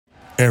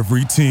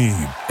Every team,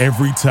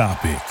 every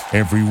topic,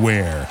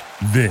 everywhere.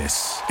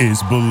 This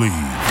is Believe.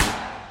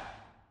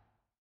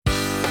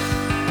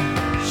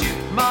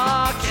 Shoot,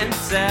 Mark and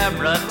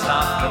Sarah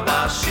talk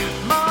about shoot.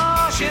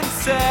 Mark and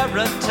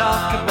Sarah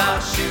talk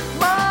about shoot.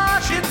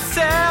 Mark and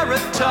Sarah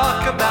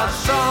talk about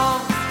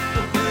songs.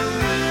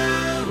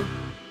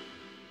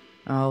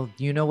 Oh,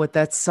 you know what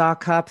that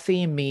sock hop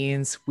theme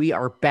means. We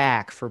are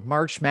back for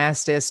March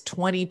Madness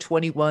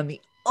 2021,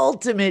 the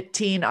ultimate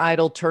teen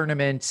idol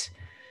tournament,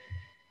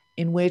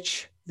 in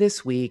which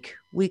this week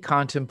we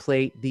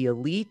contemplate the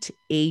Elite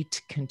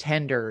Eight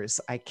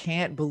contenders. I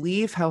can't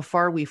believe how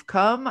far we've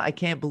come. I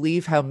can't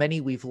believe how many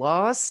we've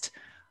lost.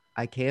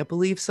 I can't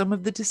believe some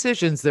of the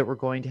decisions that we're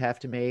going to have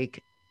to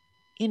make,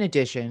 in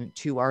addition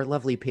to our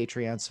lovely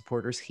Patreon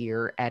supporters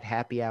here at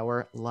Happy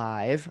Hour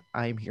Live.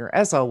 I'm here,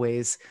 as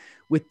always,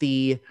 with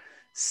the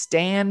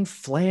Stan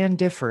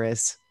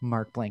Flandiferous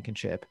Mark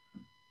Blankenship.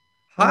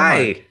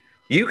 Hi. Mark.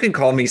 You can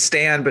call me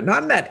Stan, but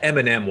not in that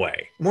Eminem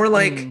way. More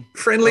like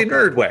friendly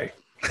nerd way.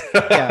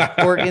 Yeah,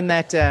 or in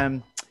that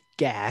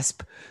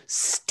gasp,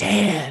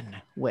 Stan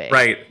way.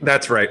 Right,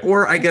 that's right.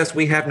 Or I guess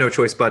we have no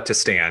choice but to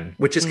Stan,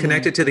 which is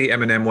connected to the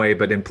Eminem way,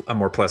 but in a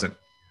more pleasant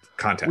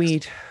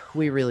context.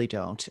 We really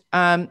don't.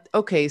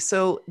 Okay,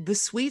 so the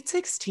Sweet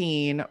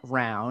 16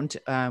 round,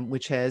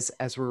 which has,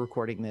 as we're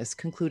recording this,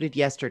 concluded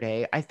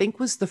yesterday, I think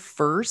was the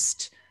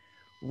first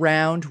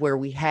round where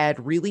we had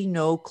really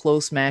no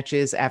close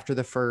matches after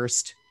the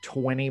first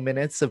 20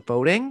 minutes of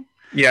voting.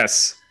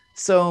 Yes.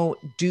 So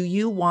do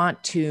you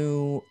want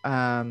to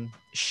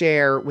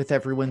share with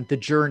everyone the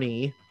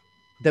journey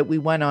that we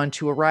went on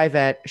to arrive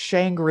at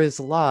Shangri-La's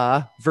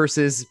Law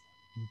versus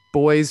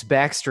Boys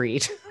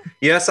Backstreet?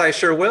 Yes, I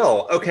sure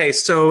will. Okay,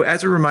 so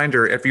as a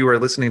reminder, if you are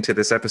listening to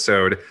this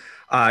episode,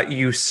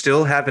 you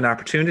still have an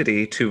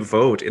opportunity to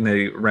vote in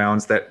the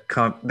rounds that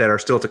are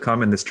still to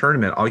come in this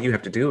tournament. All you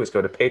have to do is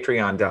go to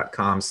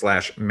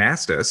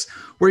patreon.com/Mastis,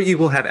 where you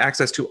will have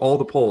access to all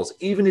the polls.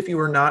 Even if you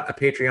are not a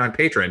Patreon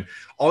patron,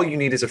 all you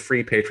need is a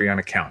free Patreon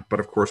account. But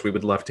of course, we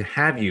would love to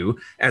have you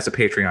as a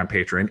Patreon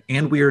patron.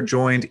 And we are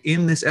joined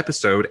in this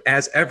episode,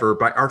 as ever,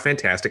 by our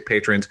fantastic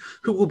patrons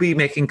who will be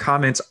making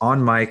comments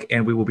on mic,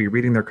 and we will be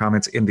reading their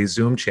comments in the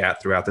Zoom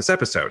chat throughout this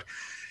episode.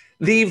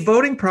 The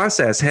voting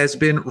process has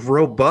been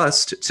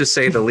robust, to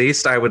say the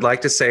least. I would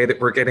like to say that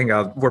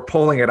we're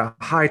polling at a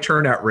high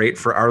turnout rate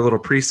for our little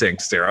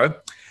precinct, Sarah.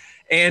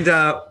 And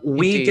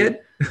we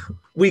get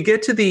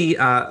to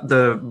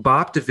the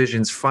BOP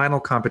division's final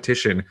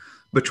competition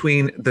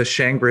between the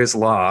Shangri-La's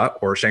Law,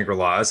 or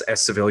Shangri-La's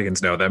as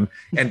civilians know them,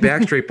 and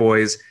Backstreet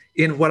Boys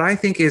in what I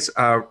think is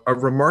a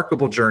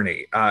remarkable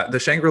journey. The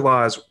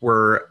Shangri-La's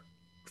were,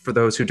 for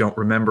those who don't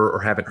remember or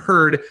haven't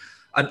heard,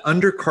 an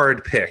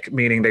undercard pick,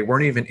 meaning they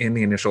weren't even in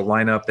the initial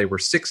lineup. They were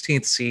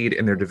 16th seed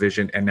in their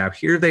division, and now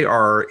here they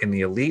are in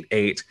the Elite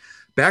Eight.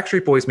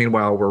 Backstreet Boys,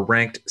 meanwhile, were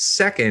ranked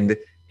second,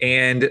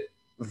 and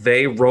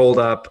they rolled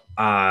up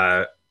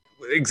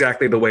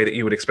exactly the way that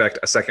you would expect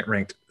a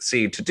second-ranked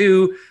seed to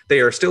do. They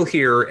are still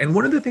here, and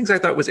one of the things I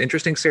thought was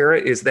interesting, Sarah,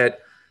 is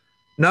that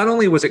not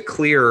only was it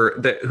clear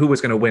that who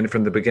was going to win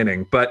from the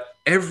beginning, but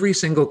every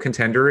single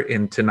contender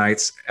in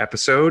tonight's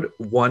episode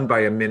won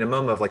by a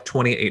minimum of like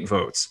 28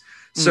 votes.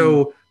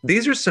 So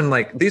these are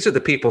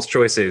the people's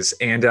choices.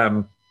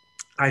 And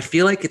I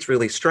feel like it's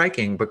really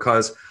striking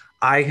because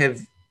I have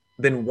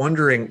been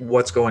wondering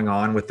what's going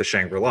on with the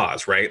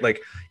Shangri-La's, right?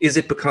 Like, is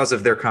it because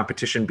of their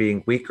competition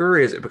being weaker?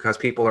 Is it because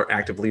people are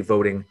actively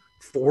voting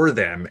for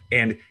them?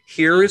 And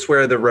here is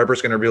where the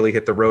rubber's going to really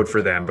hit the road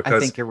for them,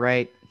 because I think you're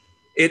right.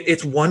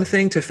 It's one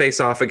thing to face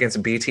off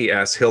against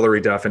BTS, Hillary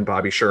Duff, and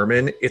Bobby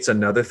Sherman. It's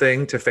another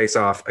thing to face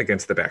off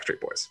against the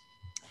Backstreet Boys.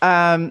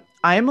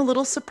 I am a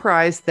little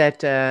surprised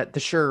that the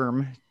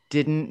Sherm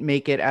didn't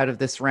make it out of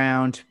this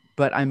round,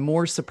 but I'm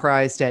more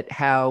surprised at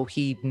how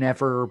he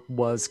never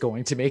was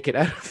going to make it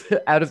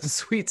out of the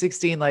Sweet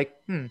 16.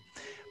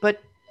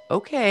 But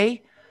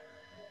okay.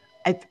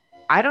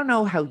 I don't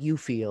know how you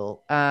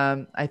feel.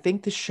 I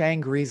think the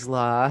Shangri-La's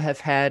Law have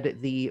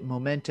had the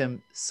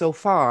momentum so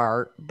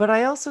far, but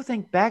I also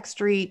think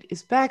Backstreet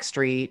is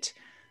Backstreet.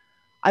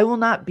 I will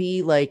not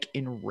be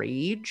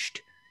enraged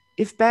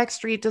if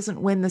Backstreet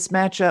doesn't win this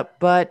matchup,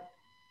 but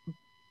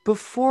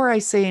before I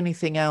say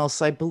anything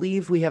else, I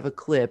believe we have a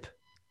clip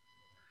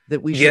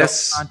that we should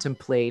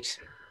contemplate.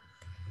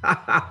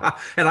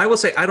 And I will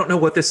say, I don't know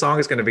what this song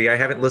is going to be. I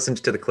haven't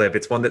listened to the clip.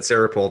 It's one that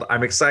Sarah pulled.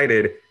 I'm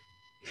excited.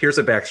 Here's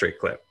a Backstreet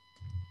clip.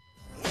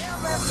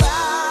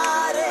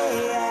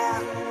 Everybody, yeah.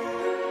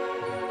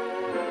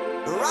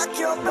 Rock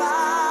your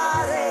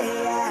body,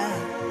 yeah.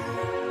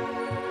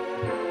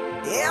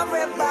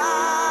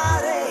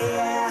 Everybody,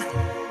 yeah.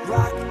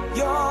 Rock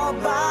your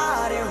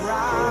body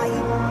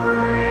right.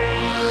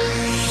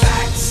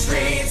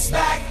 Backstreet's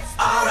back,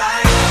 all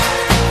right.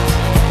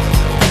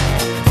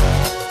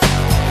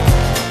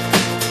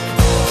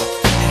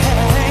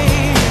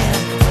 Hey,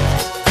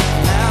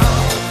 now,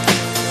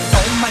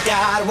 oh my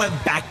God, we're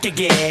back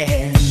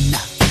again.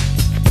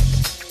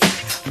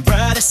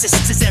 Brothers,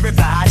 sisters,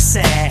 everybody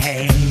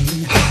say.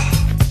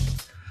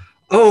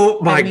 Oh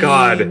my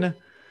God.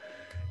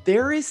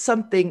 there is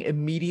something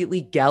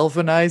immediately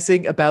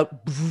galvanizing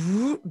about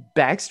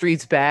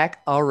Backstreet's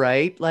Back. All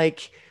right.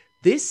 Like,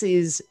 this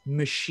is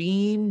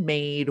machine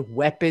made,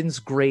 weapons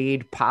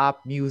grade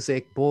pop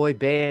music, boy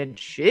band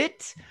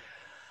shit.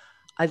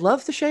 I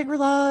love the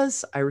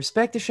Shangri-Las. I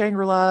respect the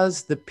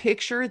Shangri-Las. The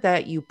picture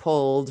that you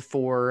pulled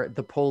for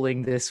the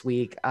polling this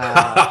week, The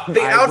I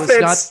outfits.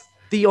 was not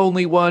the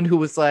only one who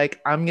was like,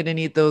 I'm going to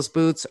need those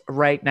boots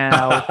right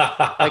now.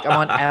 Like, I'm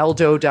on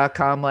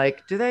aldo.com.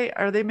 Like,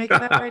 are they making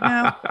that right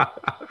now?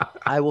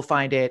 I will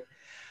find it.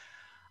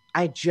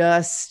 I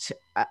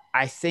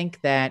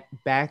think that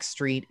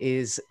Backstreet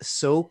is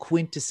so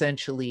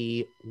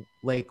quintessentially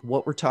like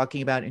what we're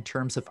talking about in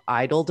terms of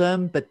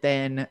idoldom, but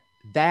then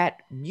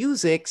that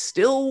music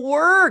still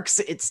works.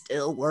 It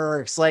still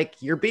works.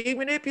 Like, you're being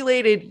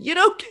manipulated. You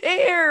don't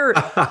care.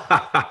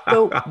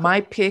 So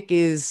my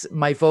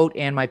vote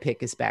and my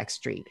pick is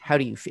Backstreet. How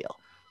do you feel?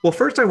 Well,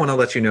 first, I want to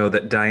let you know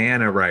that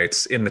Diana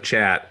writes in the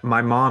chat,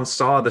 my mom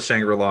saw the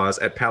Shangri-Las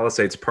at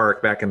Palisades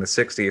Park back in the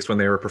 60s when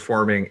they were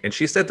performing, and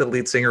she said the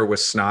lead singer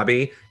was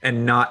snobby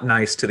and not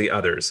nice to the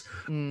others.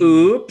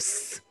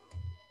 Oops.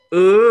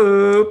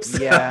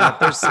 Yeah,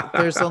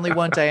 there's only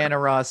one Diana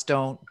Ross.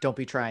 Don't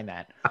be trying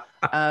that.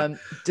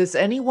 Does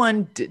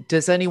anyone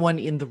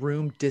in the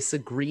room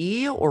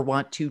disagree or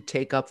want to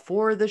take up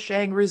for the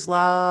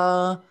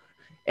Shangri-La?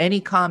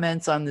 Any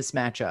comments on this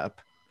matchup?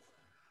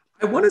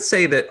 I want to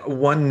say that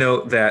one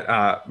note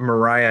that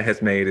Mariah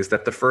has made is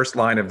that the first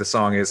line of the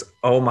song is,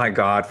 "Oh my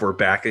God, we're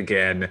back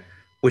again,"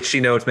 which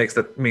she knows means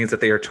that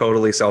they are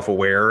totally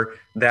self-aware.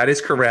 That is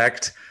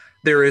correct.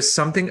 There is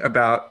something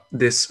about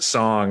this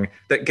song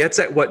that gets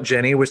at what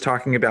Jenny was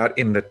talking about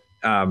in the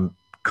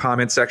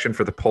comment section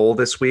for the poll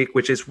this week,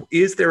 which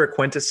is there a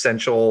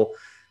quintessential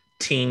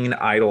teen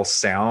idol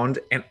sound?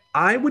 And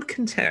I would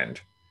contend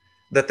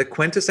that the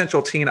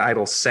quintessential teen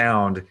idol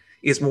sound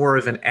is more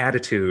of an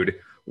attitude,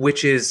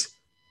 which is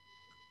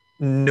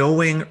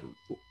knowing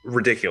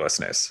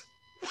ridiculousness.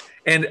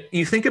 And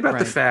you think about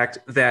the fact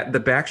that the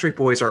Backstreet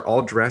Boys are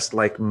all dressed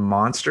like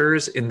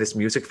monsters in this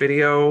music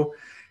video,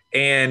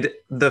 and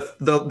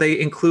they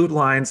include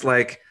lines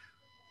like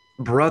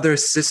 "brother,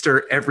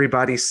 sister,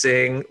 everybody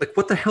sing." Like,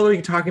 what the hell are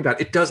you talking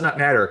about? It does not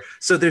matter.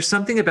 So there's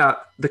something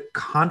about the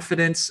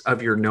confidence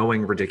of your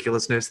knowing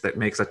ridiculousness that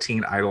makes a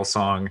teen idol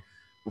song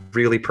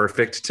really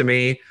perfect to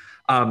me.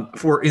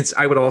 For instance,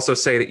 I would also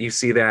say that you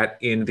see that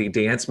in the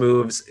dance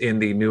moves in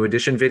the New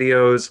Edition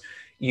videos.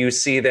 You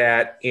see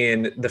that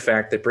in the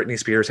fact that Britney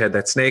Spears had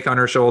that snake on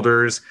her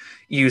shoulders.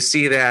 You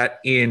see that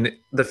in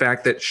the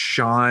fact that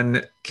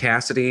Sean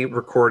Cassidy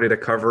recorded a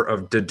cover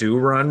of "Da Do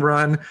Run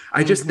Run."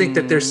 I just think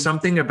that there's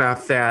something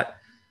about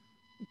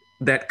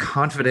that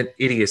confident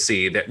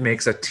idiocy that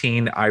makes a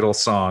teen idol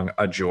song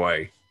a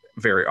joy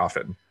very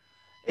often.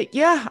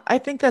 Yeah, I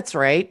think that's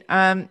right.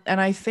 And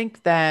I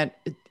think that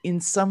in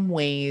some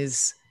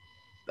ways,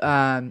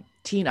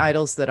 teen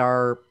idols that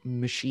are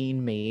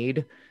machine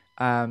made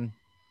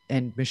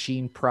and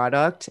machine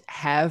product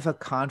have a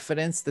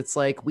confidence that's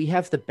like, we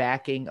have the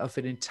backing of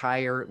an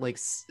entire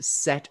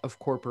set of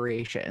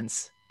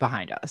corporations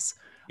behind us.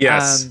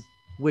 Yes.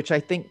 Which I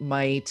think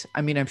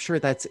I'm sure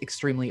that's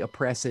extremely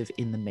oppressive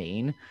in the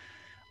main.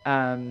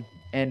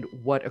 And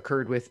what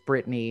occurred with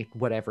Britney,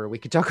 whatever, we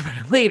could talk about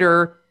it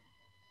later.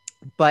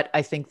 But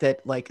I think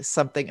that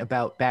something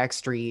about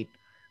Backstreet,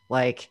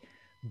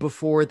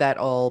 before that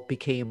all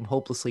became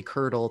hopelessly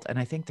curdled, and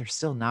I think they're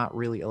still not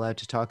really allowed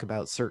to talk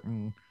about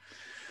certain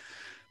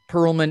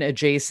Perlman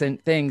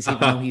adjacent things, even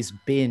though he's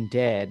been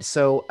dead.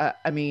 So,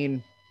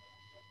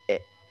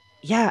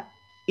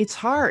 it's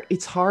hard.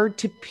 It's hard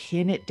to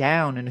pin it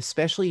down. And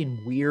especially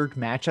in weird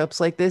matchups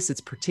like this,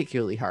 it's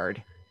particularly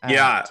hard.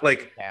 Yeah. To pin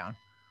it down.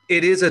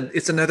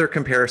 It's another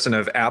comparison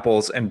of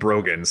apples and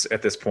brogans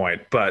at this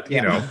point, but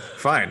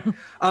fine.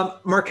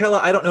 Markella,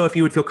 I don't know if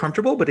you would feel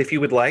comfortable, but if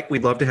you would like,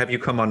 we'd love to have you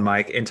come on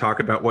mic and talk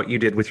about what you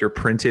did with your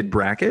printed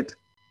bracket.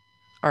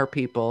 Our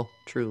people,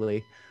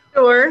 truly.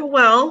 Sure.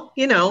 Well,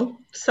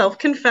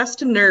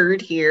 self-confessed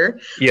nerd here.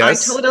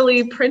 Yes. I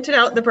totally printed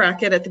out the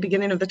bracket at the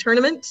beginning of the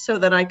tournament so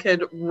that I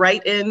could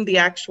write in the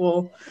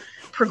actual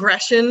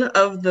progression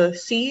of the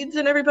seeds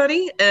and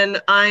everybody.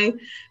 And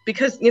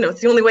because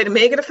it's the only way to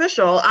make it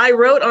official, I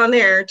wrote on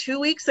there 2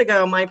 weeks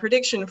ago my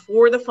prediction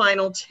for the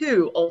final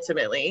two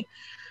ultimately.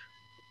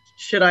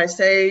 Should I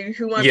say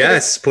who won?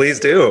 Yes, please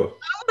do. I don't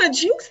want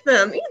to jinx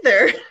them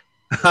either.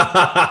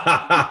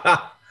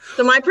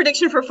 So my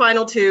prediction for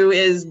final two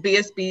is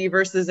BSB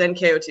versus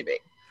NKOTB.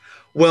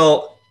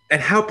 Well,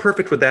 and how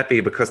perfect would that be?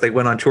 Because they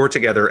went on tour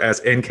together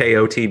as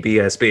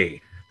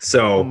NKOTBSB.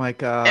 So, oh my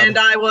God. And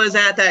I was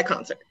at that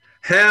concert.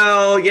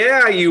 Hell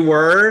yeah, you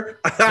were.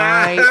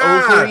 My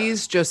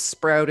ovaries just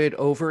sprouted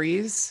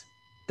ovaries.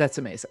 That's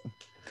amazing.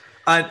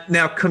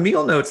 Now,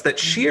 Camille notes that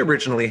she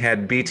originally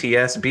had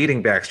BTS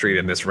beating Backstreet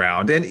in this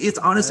round, and it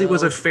honestly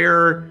was a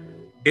fair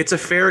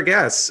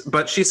guess,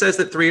 but she says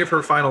that 3 of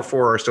her final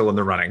 4 are still in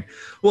the running.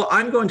 Well,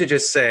 I'm going to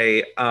just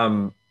say,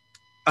 oh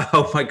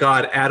my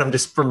God, Adam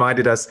just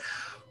reminded us,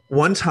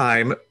 One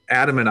time,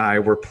 Adam and I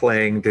were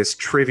playing this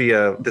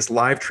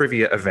live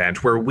trivia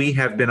event where we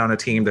have been on a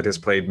team that has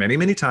played many,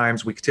 many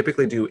times. We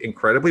typically do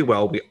incredibly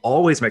well. We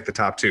always make the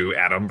top 2,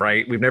 Adam,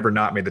 right? We've never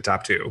not made the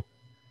top 2,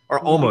 or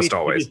almost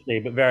always.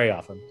 But very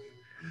often.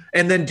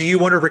 And then do you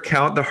want to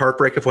recount the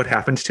heartbreak of what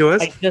happened to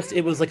us?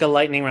 It was like a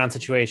lightning round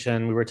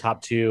situation. We were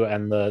top 2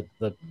 and the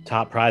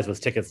top prize was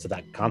tickets to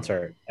that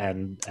concert.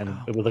 And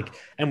it was like,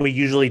 and we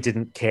usually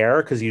didn't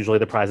care because usually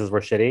the prizes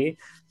were shitty.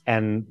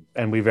 And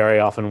we very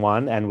often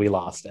won and we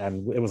lost.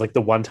 And it was like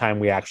the one time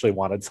we actually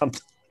wanted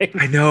something.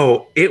 I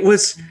know. It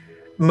was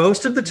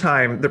most of the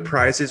time the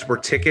prizes were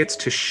tickets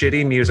to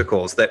shitty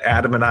musicals that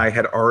Adam and I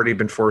had already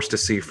been forced to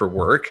see for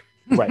work.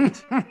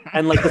 Right.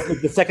 And like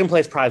the second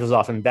place prize was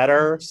often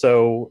better.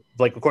 So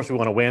like, of course we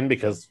want to win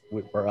because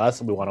we're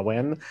us and we want to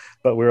win.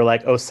 But we were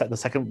like,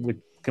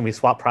 can we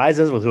swap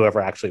prizes with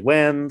whoever actually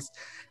wins?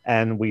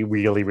 And we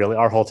really, really,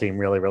 our whole team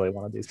really, really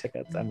wanted these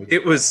tickets. And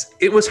it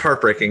was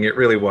heartbreaking. It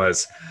really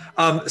was.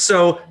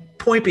 So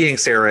point being,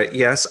 Sarah,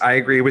 yes, I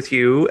agree with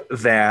you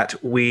that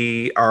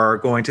we are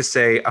going to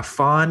say a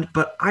fond,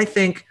 but I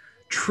think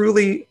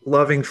truly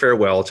loving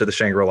farewell to the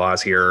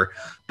Shangri-Las here.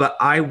 But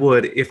I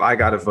would, if I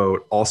got a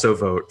vote, also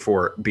vote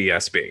for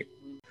BSB.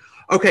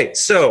 Okay,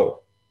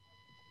 so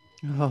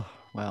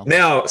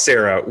now,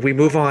 Sarah, we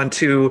move on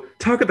to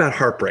talk about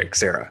heartbreak,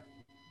 Sarah.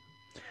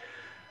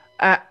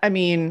 I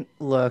mean,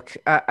 look,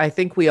 I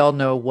think we all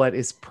know what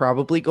is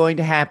probably going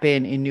to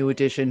happen in New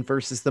Edition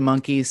versus the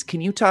Monkees. Can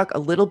you talk a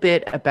little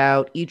bit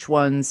about each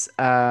one's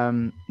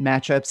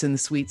matchups in the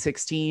Sweet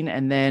 16?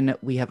 And then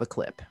we have a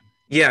clip.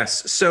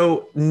 Yes.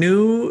 So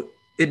New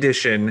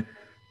Edition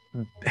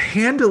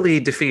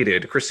handily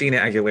defeated Christina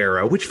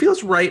Aguilera, which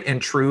feels right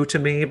and true to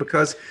me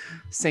because...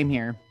 Same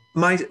here.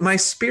 My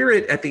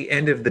spirit at the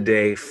end of the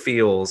day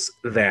feels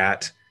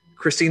that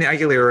Christina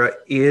Aguilera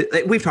is...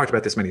 We've talked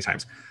about this many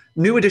times.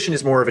 New Edition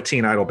is more of a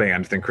teen idol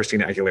band than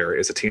Christina Aguilera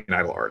is a teen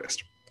idol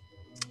artist.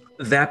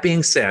 That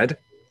being said,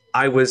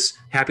 I was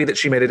happy that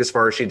she made it as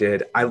far as she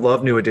did. I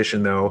love New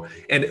Edition, though.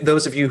 And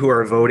those of you who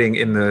are voting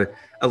in the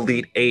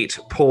Elite 8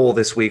 poll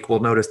this week will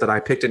notice that I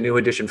picked a New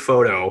Edition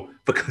photo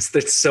because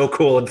it's so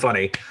cool and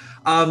funny.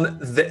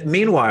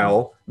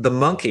 Meanwhile, the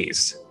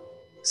Monkees,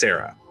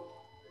 Sarah,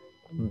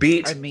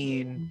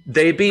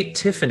 they beat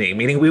Tiffany,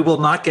 meaning we will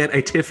not get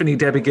a Tiffany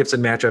Debbie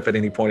Gibson matchup at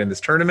any point in this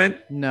tournament.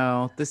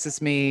 No, this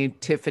is me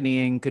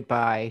Tiffanying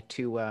goodbye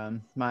to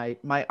my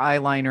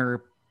eyeliner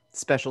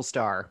special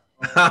star.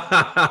 But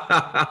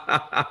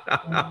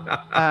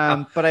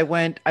I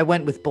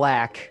went with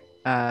black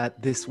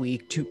this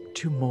week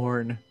to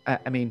mourn.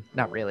 I mean,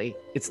 not really.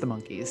 It's the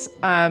Monkees.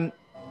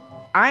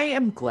 I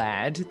am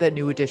glad that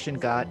New Edition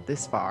got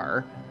this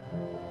far.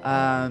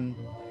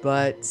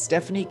 But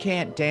Stephanie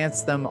can't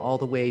dance them all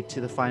the way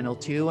to the final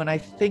 2, and I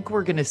think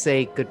we're going to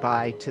say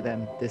goodbye to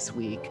them this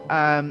week.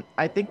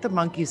 I think the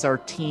Monkees are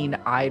teen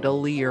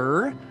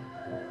idolier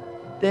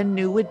than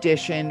New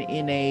Edition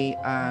in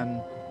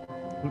a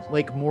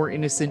like more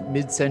innocent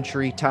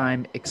mid-century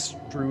time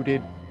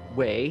extruded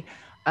way.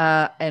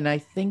 And I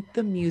think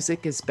the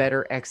music is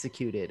better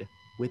executed.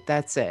 With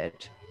that said,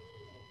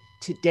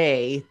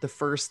 today, the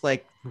first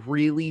like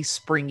really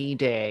springy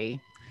day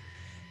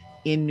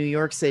in New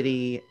York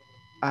City,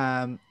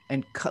 and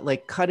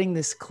cutting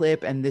this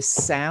clip, and this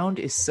sound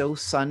is so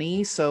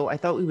sunny. So I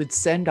thought we would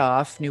send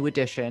off New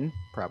Edition,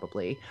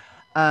 probably,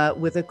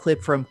 with a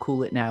clip from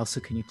Cool It Now. So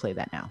can you play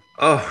that now?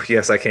 Oh,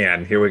 yes, I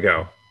can. Here we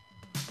go.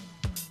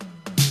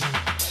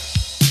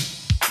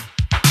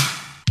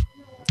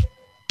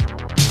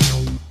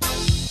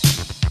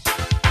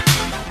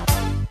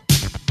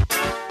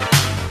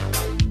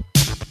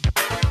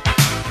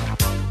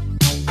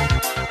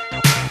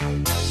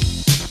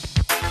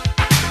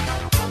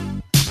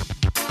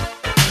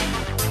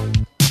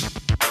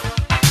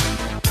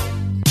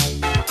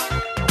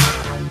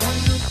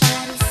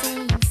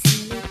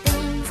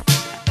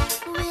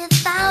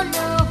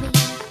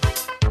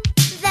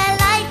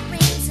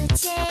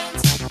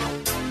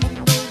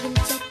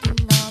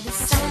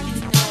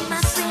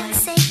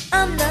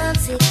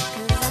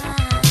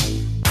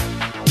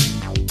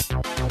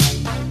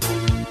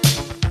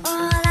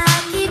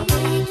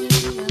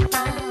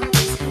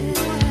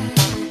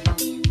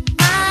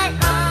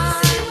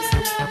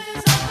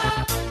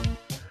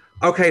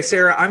 Okay,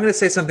 Sarah, I'm going to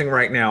say something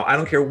right now. I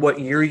don't care what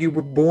year you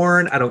were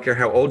born. I don't care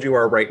how old you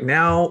are right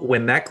now.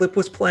 When that clip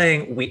was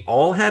playing, we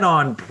all had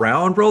on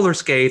brown roller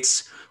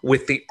skates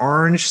with the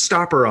orange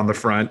stopper on the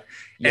front.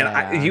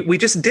 Yeah. And we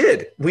just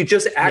did. We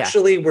just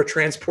actually were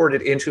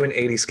transported into an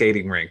 80s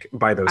skating rink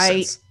by those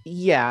sets.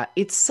 Yeah,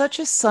 it's such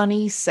a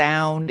sunny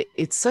sound.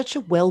 It's such a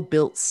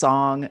well-built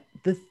song.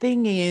 The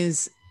thing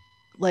is,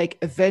 like,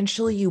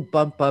 eventually you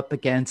bump up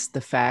against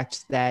the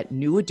fact that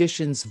New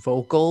Edition's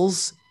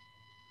vocals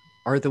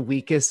are the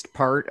weakest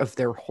part of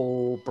their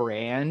whole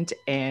brand,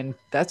 and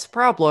that's a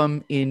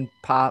problem in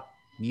pop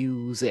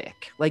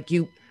music. Like,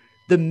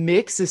 the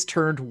mix is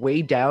turned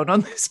way down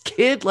on this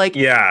kid. Like,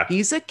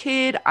 he's a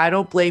kid, I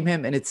don't blame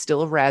him, and it's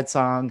still a rad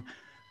song,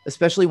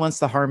 especially once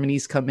the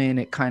harmonies come in.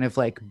 It kind of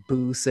like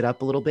boosts it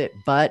up a little bit,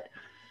 but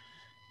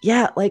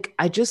yeah, like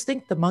I just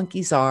think the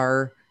Monkees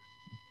are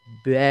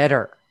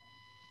better.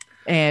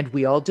 And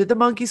we all did the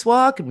Monkees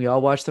walk and we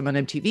all watched them on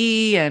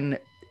MTV, and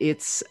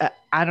it's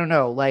I don't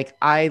know, like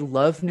I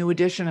love New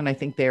Edition and I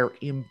think they're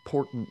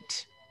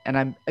important. And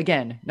I'm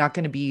again not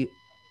going to be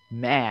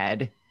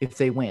mad if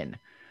they win.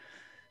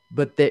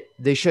 But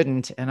they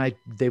shouldn't, and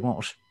they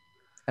won't.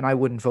 And I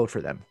wouldn't vote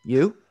for them.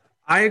 You?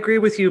 I agree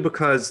with you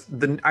because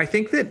I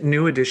think that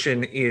New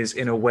Edition is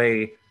in a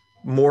way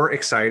more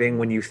exciting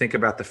when you think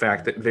about the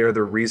fact that they're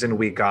the reason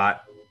we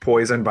got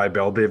Poison by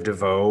Belle Biv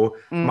DeVoe,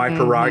 My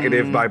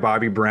Prerogative by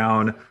Bobby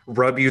Brown,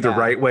 Rub You the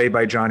Right Way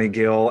by Johnny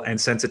Gill,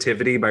 and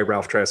Sensitivity by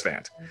Ralph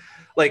Tresvant.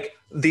 Like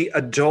the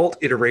adult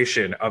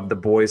iteration of the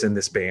boys in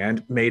this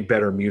band made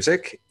better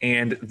music,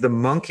 and the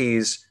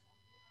Monkees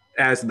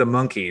as the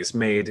Monkees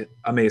made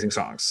amazing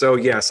songs. So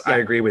yes, I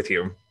agree with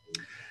you.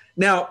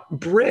 Now,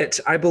 Britt,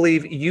 I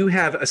believe you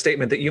have a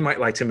statement that you might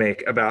like to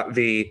make about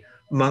the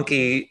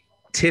Monkey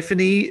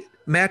Tiffany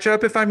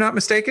matchup, if I'm not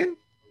mistaken.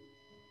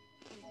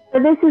 So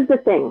this is the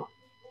thing.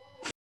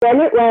 Then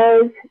it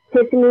was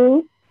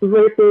Tiffany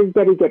versus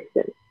Debbie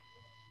Gibson.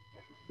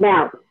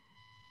 Now,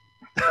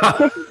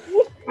 Tiffany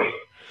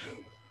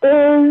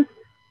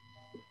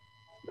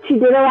she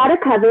did a lot of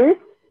covers.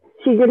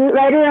 She didn't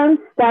write her own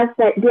stuff,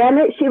 but damn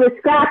it, she was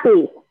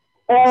scrappy.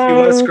 She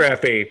was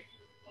scrappy.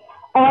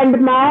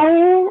 And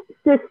my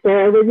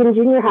sister was in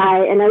junior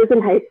high and I was in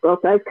high school,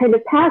 so I was kind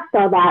of past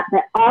all that.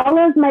 But all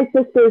of my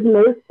sister's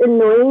most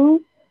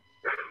annoying,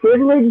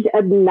 privileged,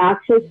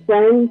 obnoxious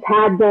friends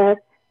had the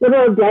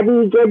little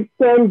Debbie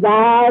Gibson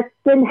vest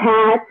and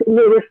hats, and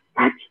they were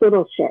such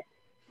little shit.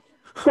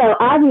 So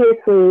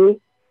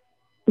obviously,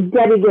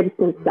 Debbie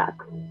Gibson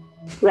sucks,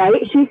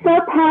 right? She's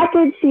so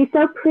packaged, she's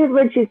so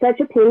privileged, she's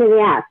such a pain in the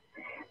ass.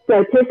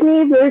 So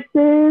Tiffany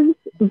versus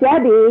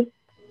Debbie.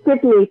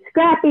 Tiffany's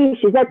scrappy,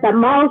 she's at the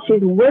mall,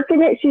 she's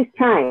working it, she's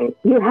trying.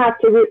 You have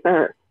to root for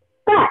her.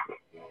 But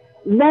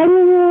then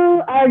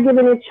you are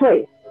given a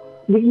choice.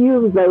 Do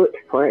you vote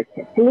for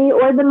Tiffany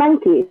or the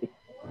Monkees?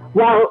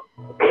 Well,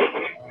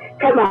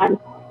 come on.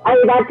 I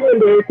mean, that's an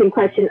embarrassing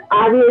question.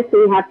 Obviously,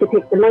 you have to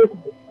pick the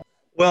Monkees.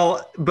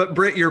 Well, but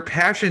Britt, your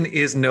passion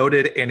is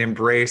noted and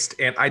embraced.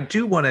 And I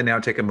do want to now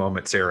take a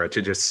moment, Sarah,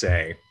 to just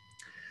say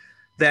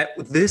that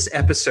this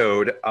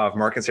episode of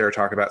Mark and Sarah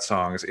Talk About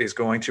Songs is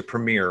going to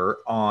premiere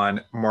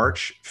on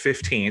March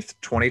 15th,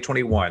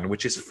 2021,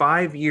 which is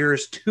 5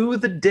 years to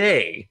the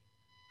day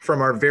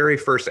from our very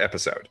first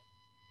episode.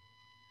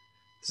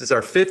 This is our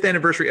 5th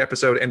anniversary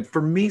episode. And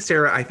for me,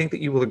 Sarah, I think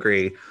that you will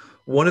agree,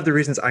 one of the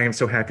reasons I am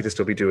so happy to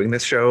still be doing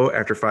this show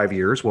after 5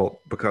 years,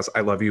 well, because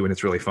I love you and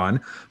it's really fun,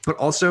 but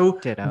also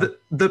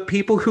the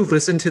people who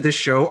listen to this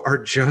show are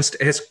just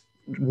as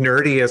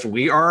nerdy as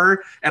we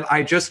are. And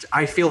I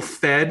feel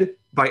fed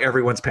by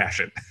everyone's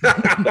passion.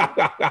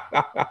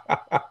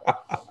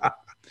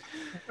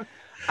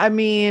 I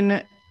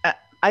mean,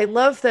 I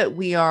love that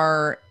we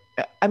are,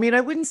 I mean, I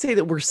wouldn't say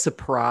that we're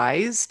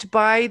surprised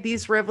by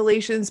these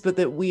revelations, but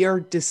that we are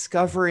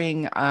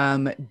discovering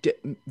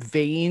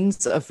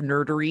veins of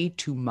nerdery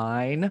to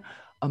mine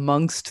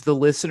amongst the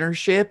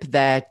listenership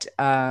that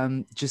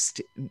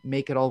just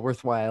make it all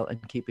worthwhile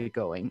and keep it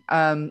going.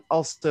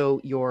 Also,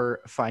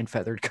 your fine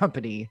feathered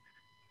company,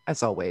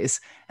 as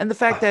always. And the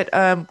fact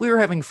that we were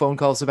having phone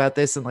calls about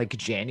this in like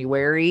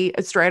January,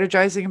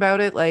 strategizing about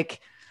it, like,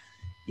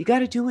 you got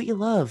to do what you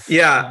love.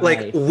 Yeah,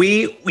 like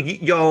we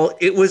y'all,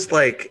 it was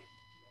like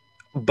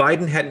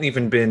Biden hadn't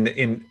even been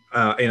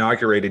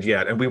inaugurated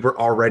yet, and we were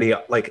already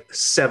like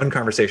 7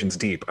 conversations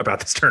deep about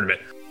this tournament.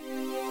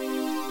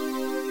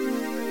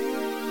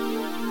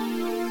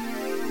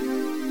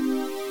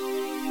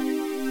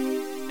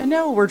 And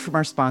now a word from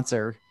our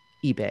sponsor,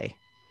 eBay.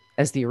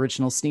 As the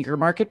original sneaker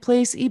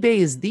marketplace, eBay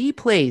is the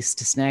place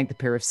to snag the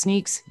pair of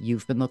sneaks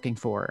you've been looking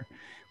for.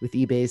 With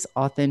eBay's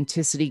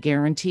authenticity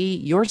guarantee,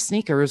 your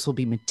sneakers will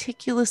be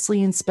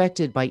meticulously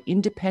inspected by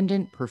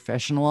independent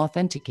professional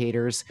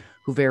authenticators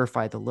who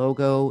verify the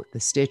logo, the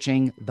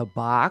stitching, the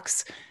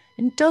box,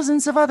 and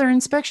dozens of other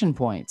inspection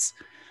points.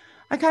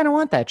 I kind of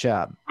want that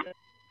job.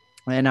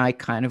 And I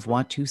kind of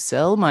want to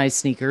sell my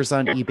sneakers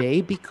on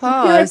eBay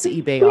because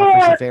eBay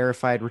offers a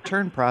verified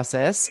return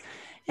process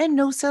and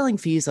no selling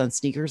fees on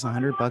sneakers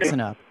 $100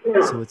 and up.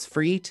 So it's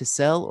free to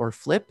sell or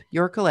flip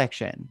your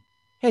collection.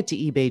 Head to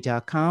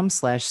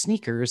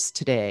ebay.com/sneakers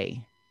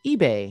today.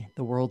 eBay,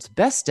 the world's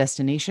best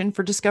destination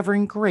for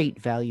discovering great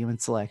value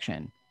and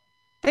selection.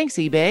 Thanks,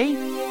 eBay.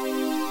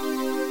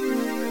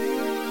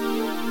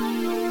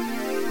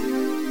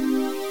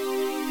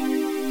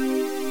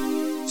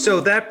 So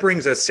that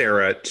brings us,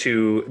 Sarah,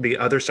 to the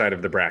other side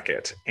of the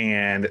bracket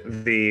and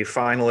the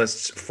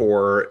finalists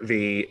for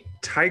the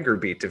Tiger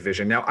Beat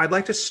division. Now, I'd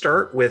like to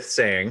start with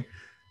saying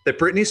that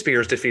Britney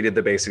Spears defeated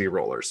the Bay City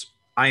Rollers.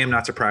 I am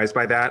not surprised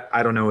by that.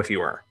 I don't know if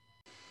you are.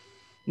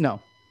 No.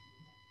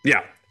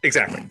 Yeah,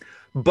 exactly.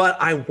 But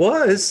I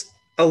was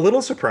a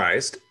little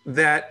surprised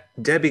that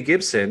Debbie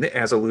Gibson,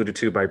 as alluded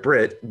to by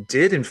Britt,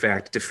 did in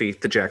fact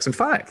defeat the Jackson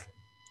 5.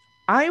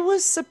 I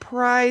was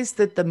surprised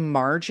that the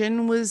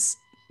margin was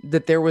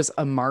that there was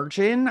a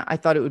margin. I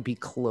thought it would be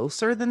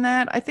closer than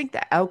that. I think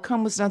the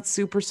outcome was not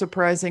super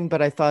surprising,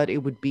 but I thought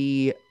it would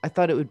be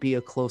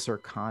a closer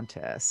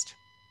contest.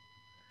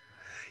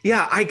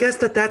 Yeah, I guess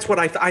that's what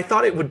I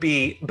thought it would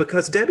be,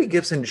 because Debbie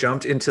Gibson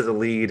jumped into the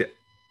lead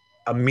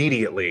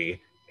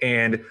immediately.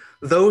 And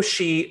though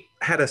she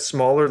had a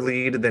smaller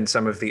lead than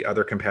some of the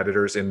other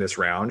competitors in this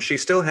round, she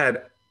still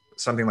had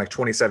something like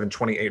 27,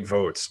 28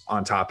 votes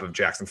on top of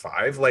Jackson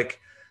 5. Like,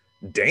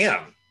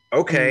 damn.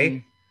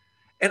 Okay.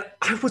 And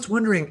I was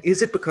wondering,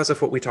 is it because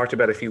of what we talked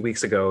about a few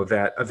weeks ago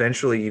that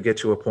eventually you get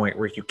to a point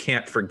where you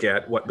can't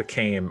forget what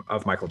became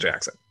of Michael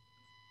Jackson?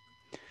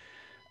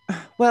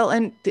 Well,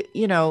 and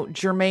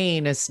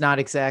Jermaine is not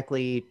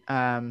exactly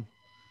the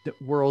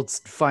world's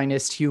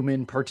finest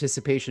human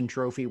participation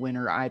trophy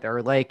winner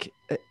either. Like,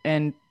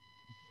 and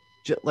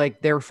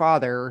like their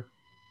father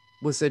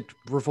was a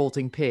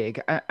revolting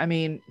pig. I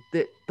mean,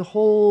 the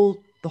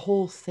whole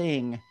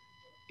thing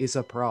is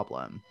a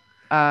problem.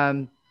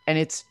 And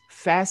it's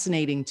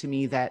fascinating to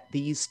me that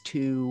these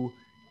two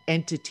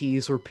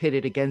entities were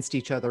pitted against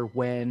each other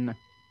when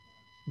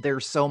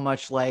there's so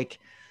much like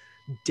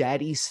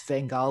daddy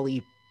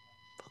Svengali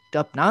fucked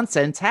up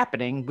nonsense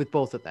happening with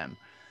both of them.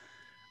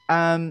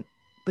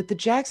 But the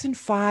Jackson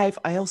 5,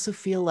 I also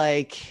feel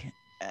like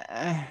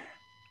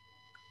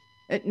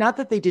not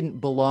that they didn't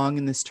belong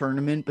in this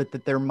tournament, but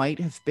that there might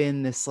have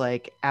been this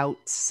like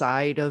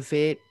outside of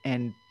it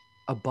and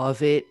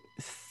above it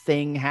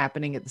thing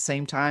happening at the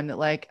same time that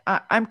like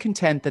I'm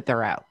content that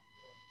they're out.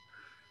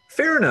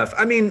 Fair enough.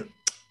 I mean,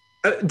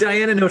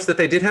 Diana notes that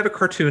they did have a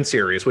cartoon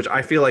series, which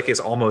I feel like is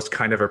almost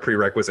kind of a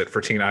prerequisite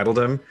for teen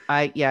idoldom.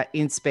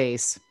 In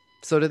space.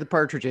 So did the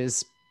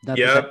Partridges.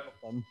 Yep.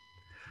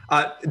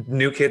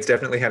 New Kids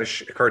definitely had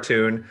a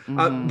cartoon.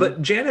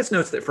 But Janice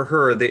notes that for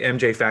her, the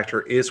MJ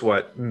factor is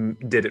what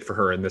did it for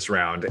her in this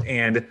round.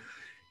 And,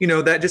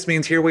 that just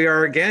means here we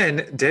are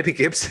again, Debbie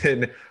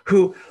Gibson,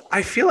 who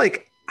I feel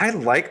like I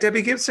like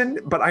Debbie Gibson,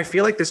 but I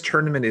feel like this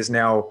tournament is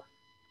now,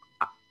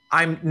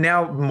 I'm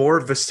now more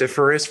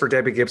vociferous for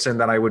Debbie Gibson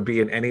than I would be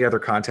in any other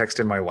context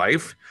in my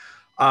life.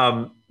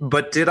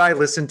 But did I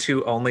listen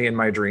to Only in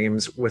My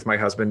Dreams with my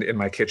husband in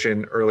my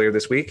kitchen earlier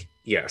this week?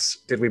 Yes.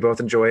 Did we both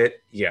enjoy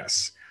it?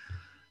 Yes.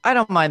 I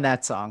don't mind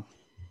that song.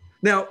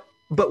 Now,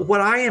 but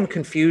what I am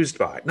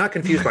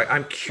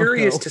I'm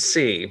curious to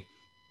see,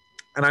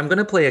 and I'm going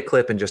to play a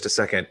clip in just a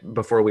second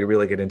before we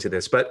really get into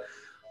this, but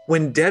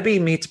when Debbie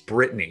meets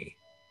Britney,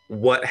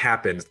 what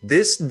happens?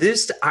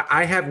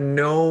 I have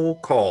no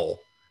call,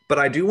 but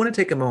I do want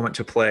to take a moment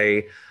to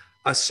play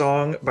a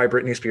song by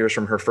Britney Spears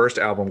from her first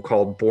album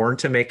called Born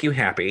to Make You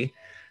Happy.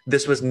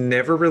 This was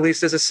never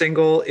released as a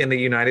single in the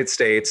United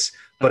States,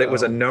 but it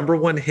was a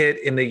 #1 hit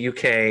in the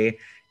UK.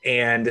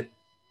 And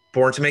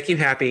Born to Make You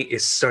Happy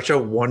is such a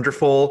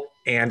wonderful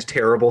and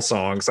terrible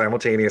song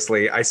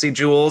simultaneously. I see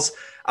Jules.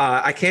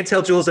 I can't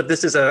tell Jules if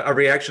this is a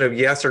reaction of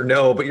yes or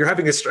no, but you're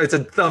having it's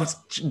a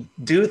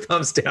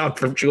thumbs down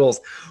from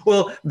Jules.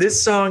 Well,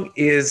 this song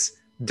is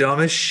dumb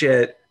as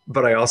shit,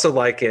 but I also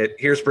like it.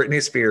 Here's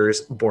Britney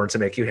Spears, Born to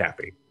Make You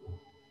Happy.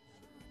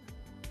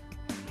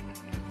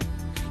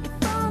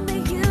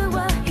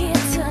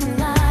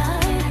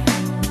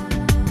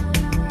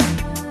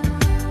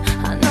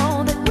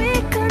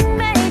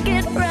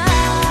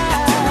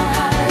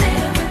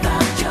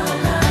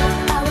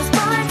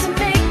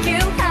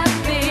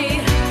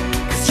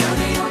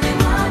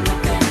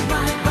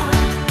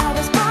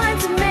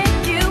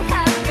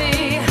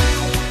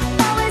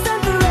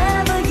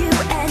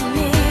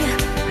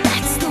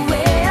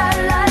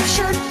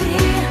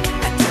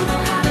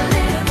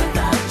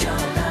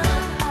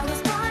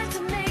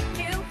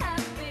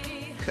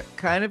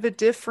 Kind of a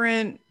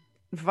different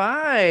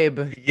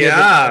vibe.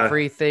 Yeah.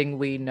 Everything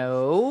we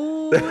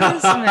know, isn't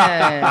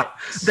it?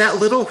 That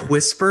little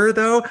whisper,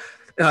 though,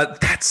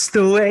 that's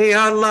the way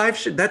our life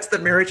should. That's the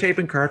Mary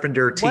Chapin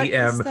Carpenter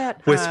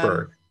TM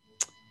whisper.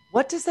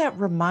 What does that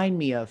remind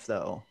me of,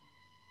 though?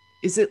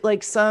 Is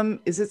it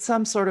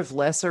some sort of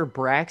lesser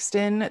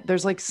Braxton?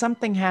 There's like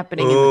something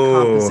happening in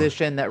the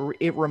composition that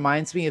it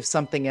reminds me of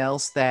something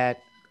else that,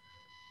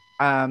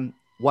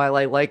 while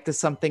I like the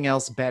something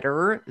else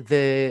better,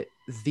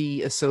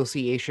 the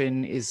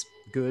association is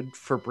good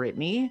for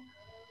Britney.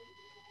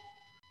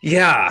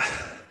 Yeah.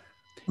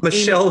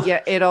 Michelle.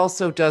 It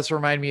also does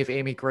remind me of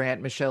Amy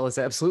Grant. Michelle is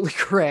absolutely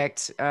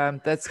correct.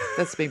 That's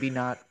maybe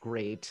not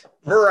great.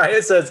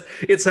 Mariah says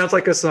it sounds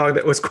like a song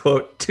that was,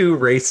 quote, too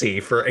racy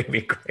for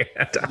Amy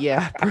Grant.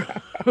 Yeah,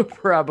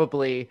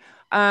 probably.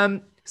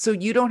 So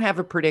you don't have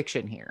a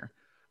prediction here.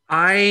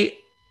 I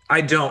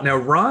don't. Now,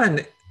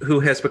 Ron, who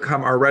has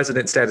become our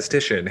resident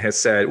statistician, has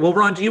said, well,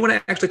 Ron, do you want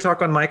to actually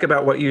talk on mic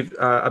about what you've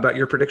about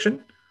your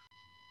prediction?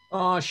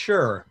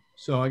 Sure.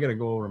 So I got to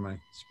go over my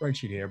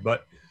spreadsheet here,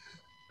 but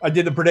I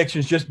did the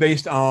predictions just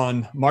based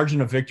on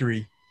margin of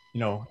victory,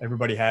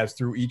 everybody has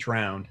through each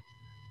round.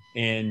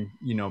 And,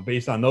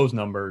 based on those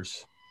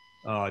numbers,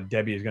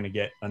 Debbie is going to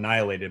get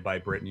annihilated by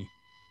Britney.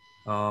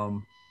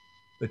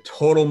 The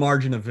total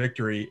margin of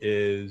victory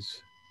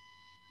is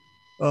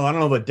Well, I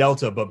don't know the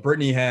Delta, but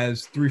Brittany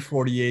has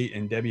 348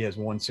 and Debbie has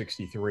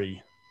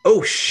 163.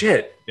 Oh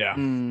shit. Yeah.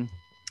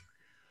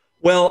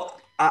 Well,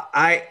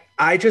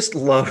 I just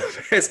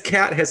love, as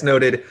Kat has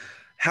noted,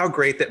 how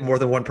great that more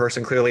than one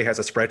person clearly has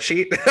a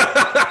spreadsheet.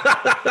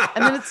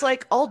 And then it's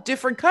like all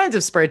different kinds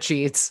of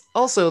spreadsheets.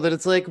 Also, that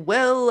it's like,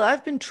 well,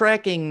 I've been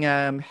tracking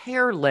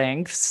hair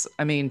lengths.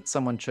 I mean,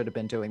 someone should have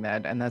been doing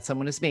that, and that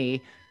someone is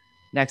me.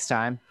 Next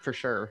time, for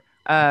sure.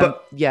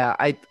 Yeah,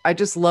 I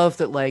just love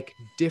that like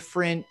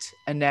different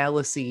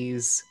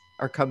analyses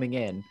are coming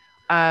in.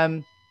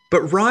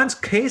 But Ron's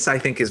case, I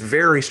think, is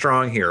very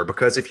strong here,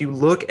 because if you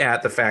look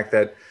at the fact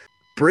that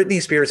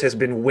Britney Spears has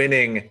been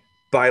winning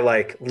by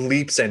like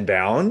leaps and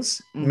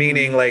bounds,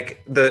 meaning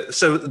like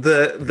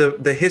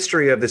the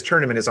history of this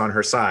tournament is on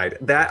her side.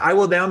 That I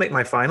will now make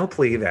my final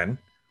plea then,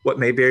 what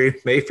may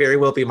very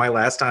well be my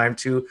last time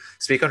to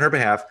speak on her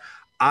behalf.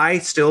 I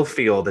still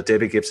feel that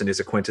Debbie Gibson is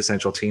a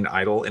quintessential teen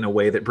idol in a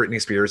way that Britney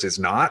Spears is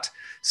not.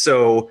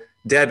 So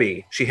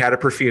Debbie, she had a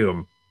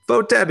perfume.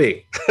 Vote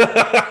Debbie.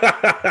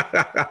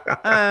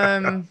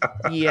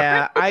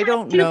 Yeah, I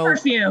don't Two know.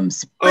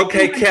 perfumes.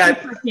 Okay, Brittany Kat.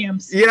 had 2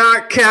 perfumes.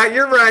 Yeah, Kat,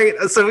 you're right.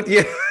 So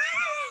yeah.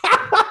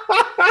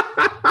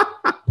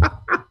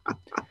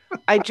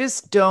 I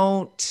just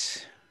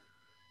don't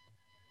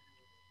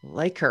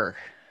like her,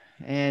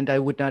 and I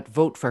would not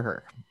vote for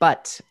her.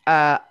 But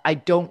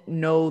I don't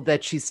know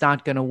that she's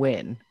not going to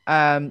win.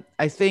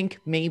 I think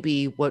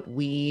maybe what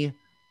we,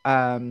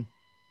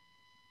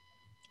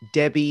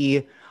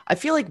 Debbie, I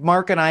feel like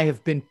Mark and I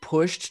have been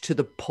pushed to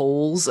the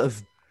poles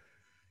of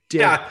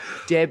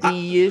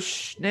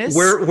Debbie-ishness.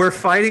 We're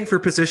fighting for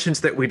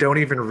positions that we don't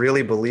even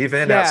really believe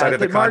in outside of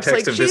the Mark's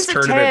context like, of this she's a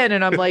tournament. 10,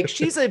 and I'm like,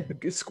 she's a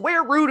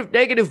square root of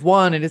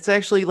 -1, and it's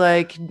actually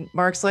like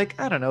Mark's like,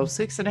 I don't know,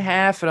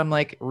 6.5, and I'm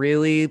like,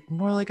 really,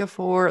 more like a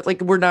 4.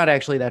 Like, we're not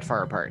actually that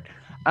far apart.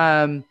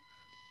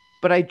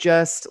 But I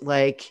just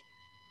like,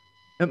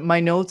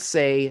 my notes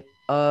say,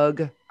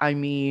 ugh. I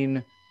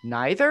mean,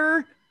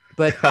 neither.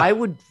 But I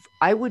would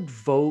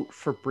vote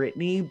for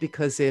Britney,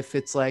 because if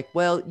it's like,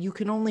 well, you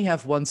can only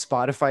have one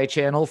Spotify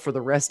channel for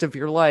the rest of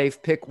your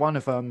life, pick one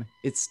of them.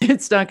 It's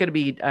not going to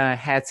be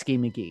Hatsky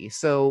McGee.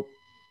 So,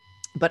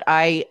 but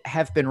I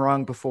have been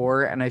wrong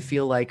before, and I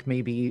feel like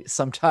maybe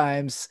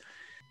sometimes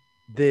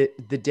the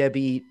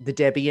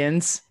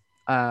Debians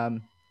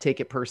take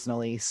it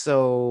personally.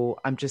 So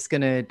I'm just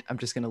gonna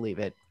leave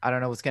it. I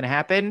don't know what's gonna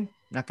happen.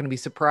 Not gonna be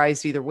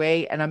surprised either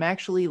way. And I'm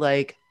actually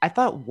like, I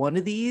thought one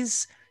of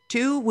these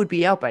two would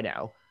be out by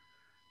now,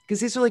 because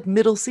these are like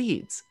middle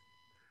seeds.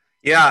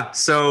 Yeah,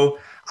 so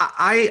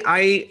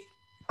I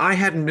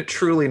had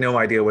truly no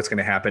idea what's going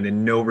to happen,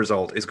 and no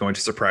result is going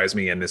to surprise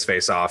me in this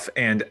face-off.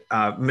 And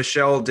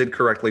Michelle did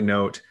correctly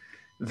note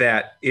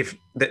that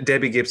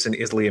Debbie Gibson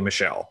is Leah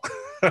Michelle,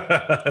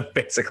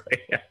 basically.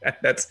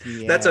 That's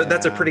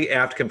a pretty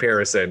apt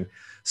comparison.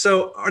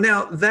 So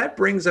now that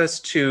brings us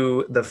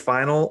to the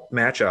final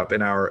matchup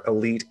in our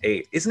Elite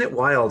Eight. Isn't it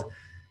wild?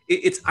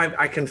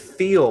 I can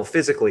feel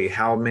physically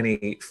how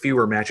many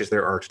fewer matches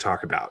there are to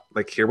talk about.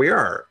 Like, here we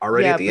are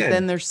already at the end. Yeah, but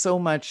then there's so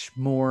much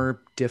more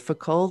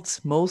difficult,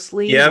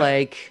 mostly. Yep.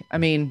 Like, I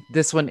mean,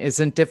 this one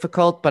isn't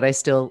difficult, but I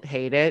still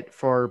hate it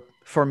for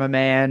my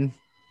man,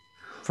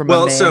 for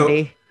my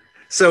Mandy.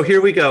 So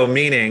here we go,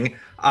 meaning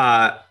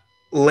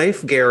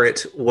Leif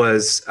Garrett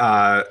was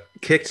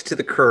kicked to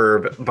the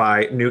curb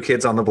by New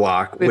Kids on the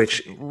Block, With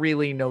which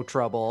really no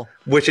trouble.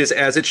 Which is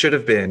as it should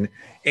have been.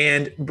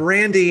 And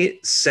Brandy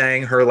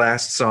sang her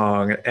last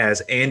song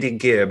as Andy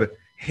Gibb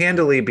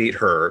handily beat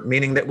her,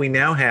 meaning that we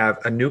now have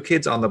a New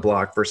Kids on the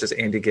Block versus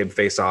Andy Gibb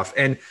face-off.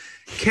 And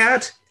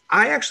Kat,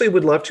 I actually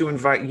would love to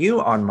invite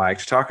you on mic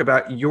to talk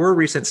about your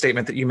recent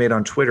statement that you made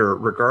on Twitter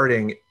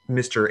regarding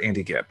Mr.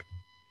 Andy Gibb.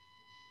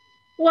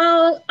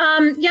 Well,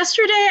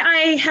 yesterday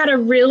I had a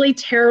really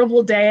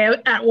terrible day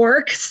at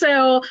work,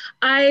 so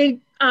I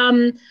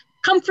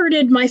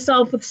comforted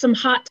myself with some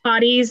hot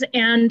toddies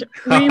and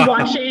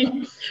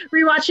rewatching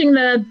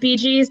the Bee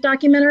Gees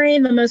documentary,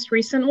 the most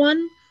recent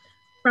one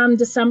from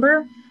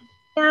December,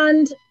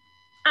 and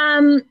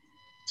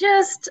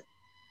just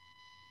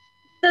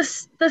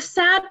the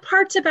sad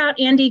parts about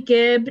Andy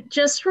Gibb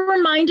just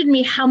reminded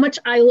me how much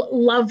I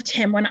loved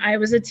him when I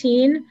was a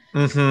teen.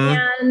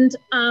 And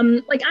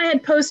like, I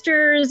had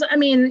posters, I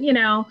mean, you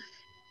know,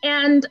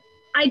 and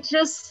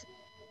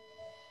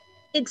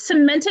it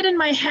cemented in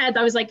my head.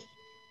 I was like,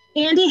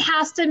 Andy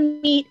has to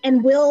meet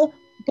and will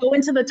go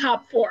into the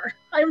top 4.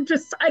 I don't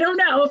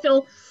know if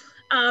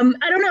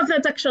I don't know if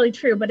that's actually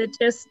true, but it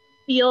just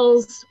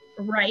feels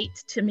right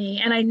to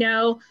me. And I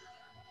know,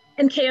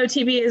 and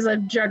KOTB is a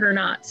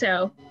juggernaut,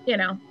 so, you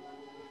know,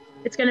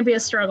 it's going to be a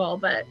struggle,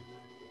 but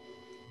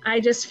I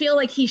just feel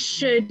like he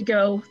should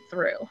go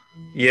through.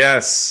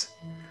 Yes.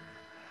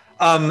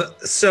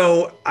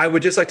 So I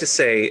would just like to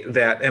say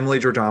that Emily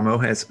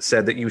Giordamo has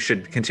said that you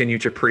should continue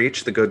to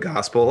preach the good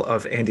gospel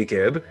of Andy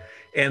Gibb,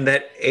 and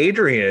that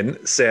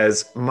Adrian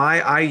says, my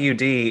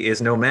IUD is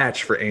no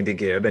match for Andy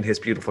Gibb and his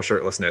beautiful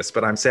shirtlessness,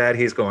 but I'm sad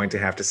he's going to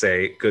have to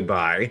say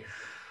goodbye.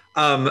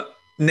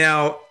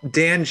 Now,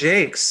 Dan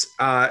Jakes,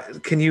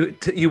 can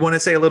you want to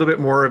say a little bit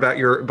more about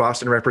your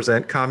Boston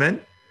Represent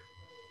comment?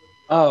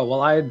 Oh,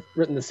 well, I had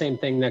written the same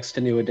thing next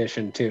to New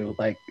Edition too.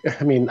 Like,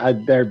 I mean,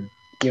 they're,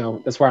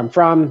 that's where I'm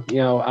from.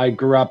 I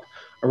grew up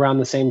around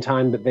the same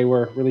time that they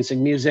were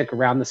releasing music,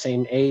 around the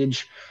same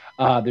age.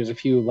 There's a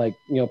few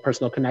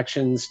personal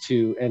connections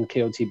to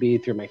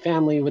NKOTB through my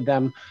family with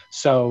them.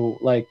 So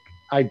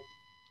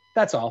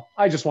that's all.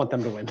 I just want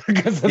them to win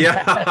because of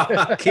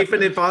that.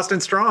 Keeping it Boston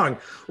strong.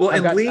 Well,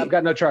 I've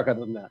got no truck other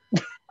than that.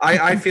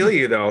 I feel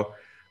you though.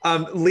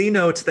 Lee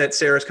notes that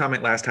Sarah's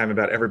comment last time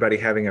about everybody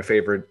having a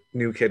favorite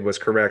new kid was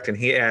correct, and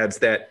he adds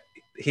that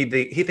he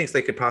thinks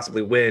they could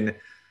possibly win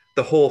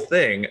the whole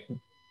thing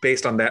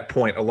based on that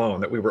point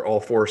alone, that we were all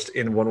forced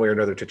in one way or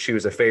another to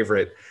choose a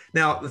favorite.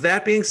 Now,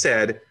 that being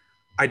said,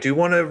 I do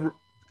want to.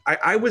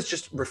 I was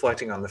just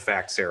reflecting on the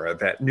fact, Sarah,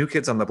 that New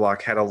Kids on the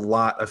Block had a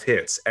lot of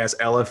hits, as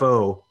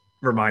LFO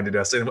reminded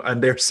us in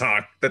their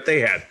song that they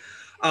had.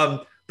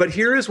 But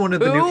here is one of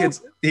the New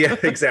Kids. Yeah,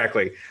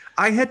 exactly.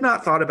 I had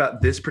not thought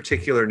about this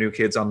particular New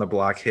Kids on the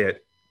Block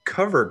hit,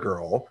 Cover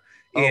Girl,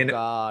 in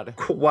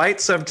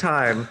quite some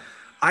time.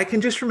 I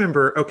can just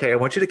remember, okay, I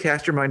want you to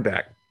cast your mind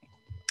back.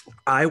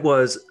 I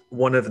was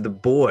one of the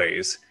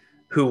boys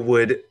who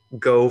would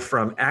go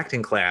from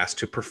acting class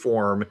to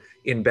perform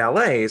in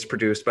ballets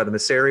produced by the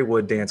Massary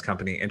Wood Dance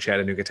Company in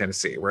Chattanooga,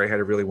 Tennessee, where I had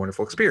a really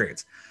wonderful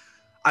experience.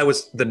 I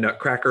was the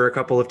Nutcracker a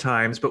couple of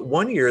times, but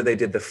one year they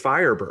did the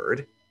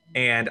Firebird,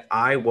 and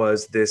I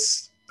was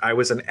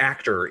an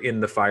actor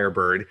in the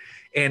Firebird,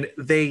 and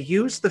they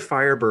used the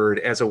Firebird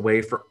as a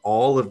way for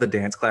all of the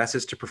dance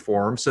classes to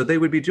perform. So they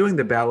would be doing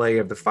the ballet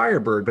of the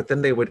Firebird, but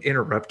then they would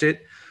interrupt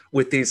it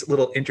with these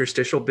little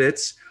interstitial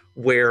bits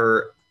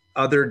where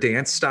other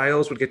dance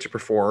styles would get to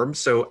perform.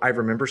 So I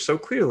remember so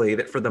clearly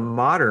that for the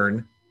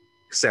modern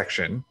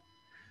section,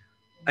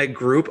 a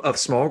group of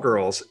small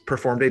girls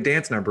performed a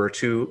dance number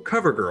to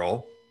Cover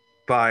Girl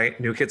by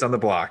New Kids on the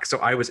Block. So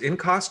I was in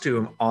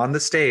costume on the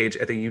stage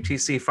at the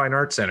UTC Fine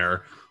Arts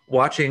Center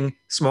watching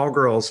small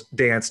girls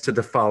dance to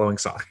the following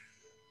song.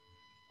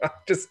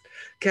 Just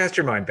cast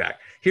your mind back.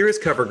 Here is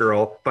Cover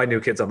Girl by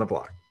New Kids on the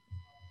Block.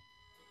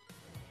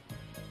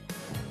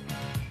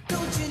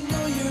 Don't you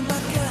know you're my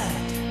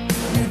kind?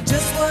 You're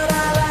just what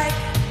I like.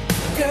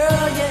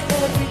 Girl, you're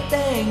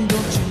everything.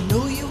 Don't you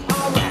know you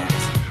are right?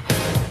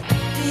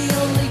 The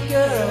only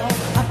girl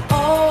I've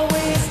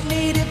always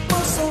needed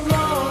for so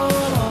long.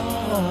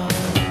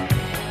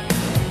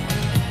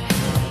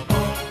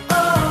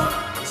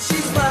 Oh,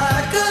 she's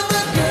my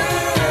cover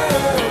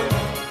girl.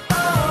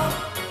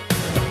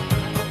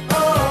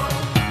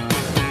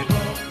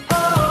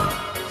 Oh,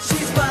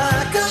 she's my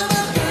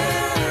cover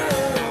girl.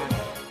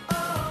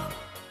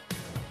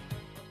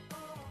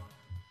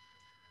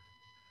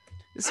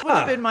 This would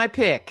have been my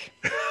pick.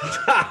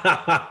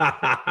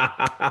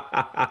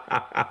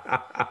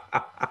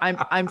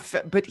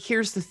 But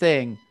here's the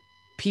thing.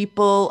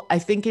 People, I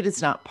think it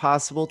is not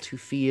possible to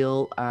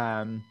feel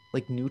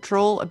like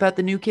neutral about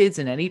the New Kids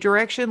in any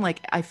direction.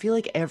 Like, I feel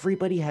like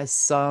everybody has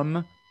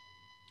some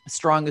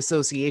strong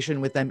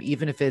association with them,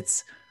 even if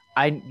it's,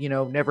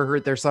 never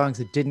heard their songs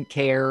and didn't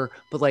care,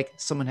 but like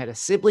someone had a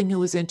sibling who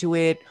was into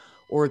it,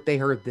 or they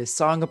heard this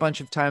song a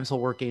bunch of times while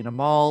working in a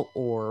mall,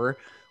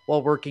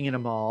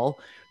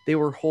 they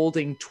were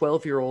holding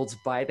 12-year-olds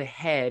by the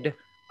head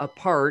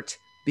apart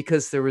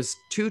because there was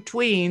two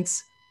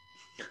tweens,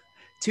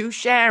 two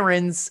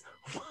Sharons,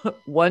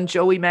 one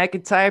Joey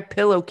McIntyre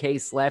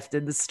pillowcase left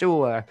in the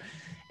store.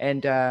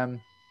 And the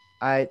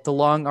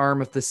long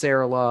arm of the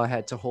Sarah Law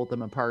had to hold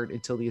them apart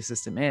until the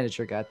assistant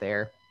manager got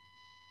there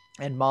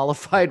and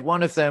mollified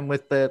one of them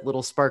with the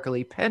little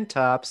sparkly pen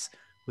tops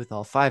with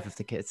all 5 of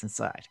the kids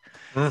inside.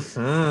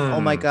 Mm-hmm. Oh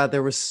my God,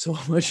 there was so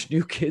much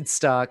New Kid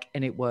stock,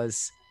 and it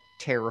was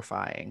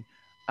terrifying.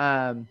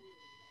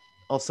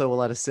 Also, a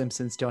lot of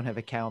Simpsons Don't Have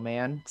a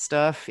Cowman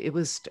stuff. It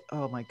was,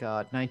 oh my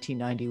God,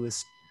 1990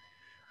 was.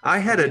 I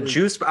had a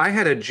juice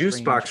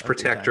box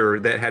protector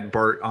that had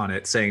Bart on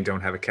it saying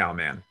 "Don't have a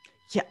cowman."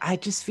 Yeah, I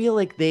just feel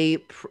like they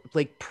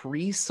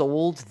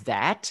pre-sold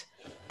that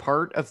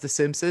part of The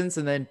Simpsons,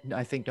 and then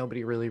I think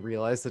nobody really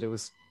realized that it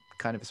was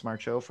kind of a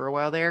smart show for a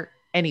while there.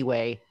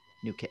 Anyway,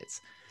 New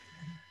Kids.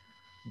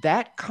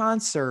 That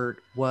concert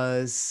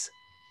was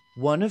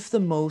one of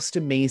the most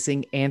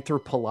amazing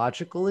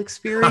anthropological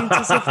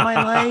experiences of my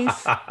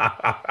life.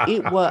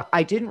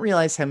 I didn't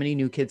realize how many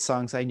New Kids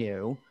songs I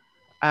knew.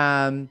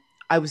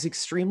 I was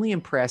extremely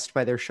impressed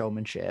by their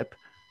showmanship,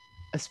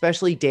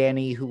 especially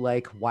Danny, who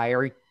why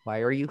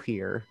are you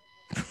here?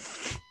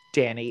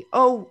 Danny,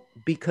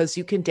 because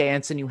you can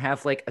dance and you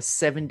have like a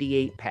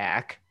 78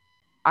 pack.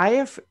 I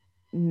have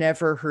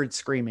never heard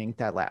screaming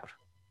that loud.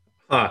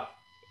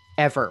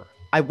 Ever.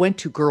 I went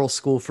to girls'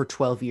 school for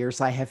 12 years.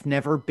 I have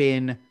never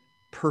been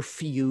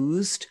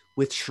perfused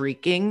with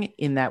shrieking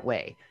in that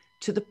way,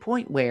 to the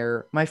point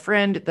where my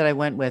friend that I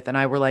went with and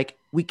I were like,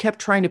 we kept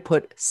trying to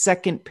put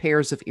second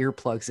pairs of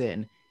earplugs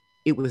in.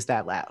 It was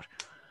that loud.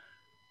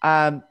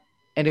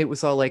 and it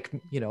was all like,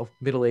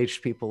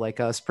 middle-aged people like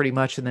us pretty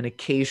much. And then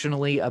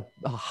occasionally a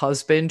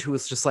husband who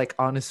was just like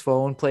on his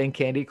phone playing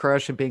Candy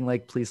Crush and being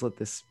like, please let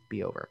this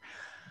be over.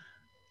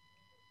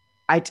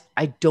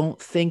 I don't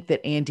think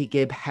that Andy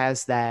Gibb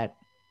has that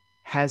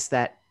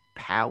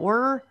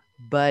power,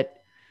 but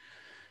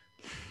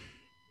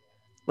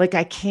like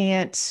I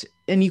can't,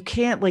 and you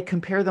can't like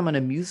compare them on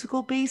a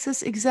musical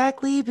basis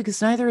exactly,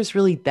 because neither is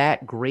really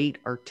that great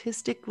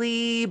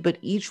artistically, but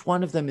each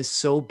one of them is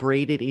so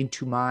braided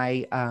into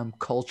my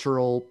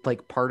cultural,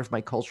 like part of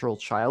my cultural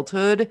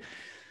childhood.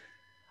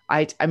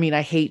 I mean,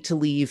 I hate to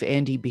leave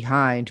Andy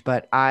behind,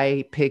 but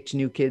I picked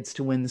New Kids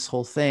to win this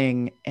whole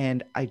thing.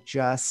 And I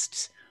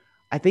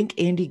think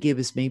Andy Gibb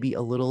is maybe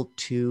a little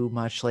too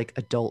much like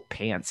adult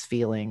pants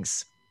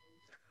feelings.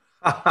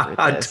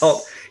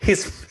 Adult.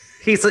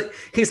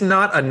 He's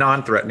not a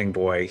non-threatening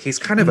boy. He's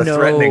kind of a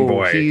threatening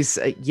boy. He's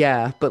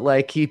but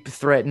like he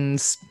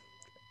threatens.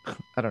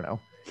 I don't know.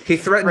 He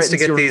threatens to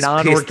get your these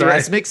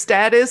non-orgasmic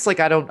status.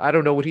 Like I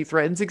don't know what he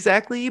threatens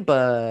exactly,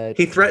 but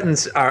he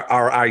threatens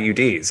our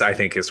IUDs. I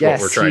think is what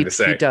we're trying to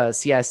say. He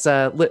does. Yes.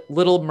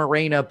 Little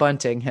Morena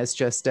Bunting has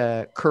just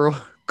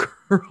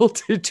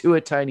curled into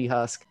a tiny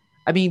husk.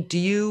 I mean, do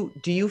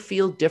you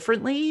feel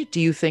differently? Do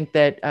you think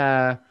that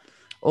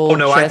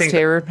chest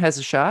hair has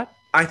a shot?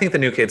 I think the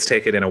New Kids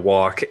take it in a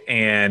walk,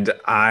 and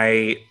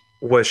I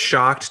was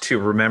shocked to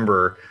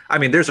remember. I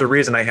mean, there's a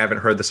reason I haven't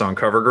heard the song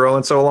CoverGirl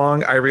in so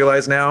long. I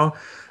realize now.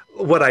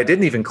 What I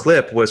didn't even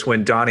clip was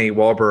when Donnie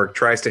Wahlberg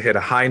tries to hit a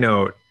high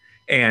note,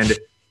 and it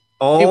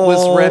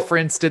was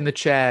referenced in the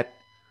chat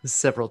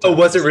several times. Oh,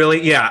 was it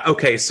really? Yeah.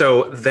 Okay.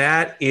 So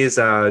that is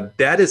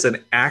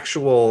an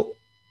actual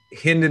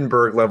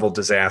Hindenburg level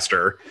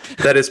disaster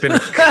that has been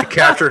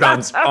captured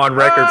on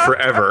record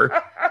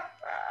forever.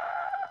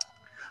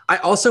 I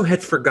also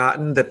had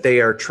forgotten that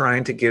they are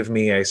trying to give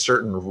me a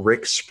certain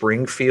Rick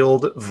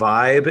Springfield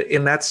vibe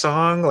in that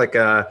song, like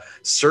a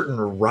certain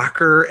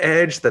rocker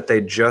edge that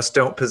they just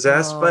don't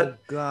possess.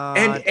 God.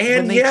 And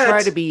when they yet,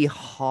 try to be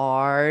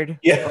hard.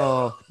 Yeah.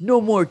 Oh, no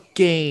more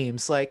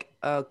games. Like,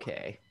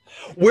 okay.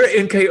 We're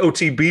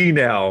NKOTB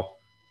now.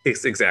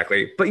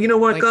 Exactly. But you know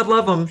what? Like, God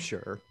love them.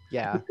 Sure.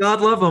 Yeah. God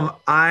love them.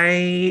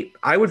 I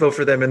would vote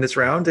for them in this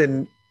round.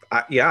 And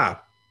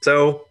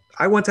so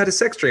I once had a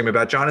sex dream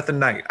about Jonathan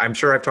Knight. I'm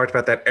sure I've talked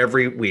about that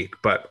every week,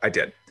 but I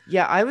did.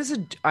 Yeah, I was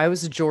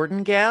a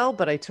Jordan gal,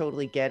 but I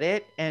totally get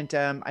it. And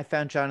I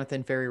found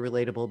Jonathan very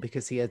relatable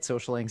because he had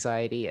social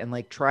anxiety, and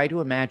like try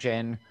to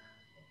imagine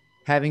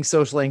having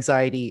social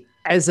anxiety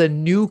as a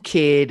new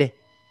kid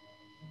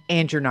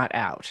and you're not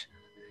out.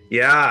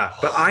 Yeah,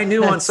 but I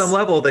knew on some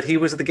level that he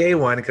was the gay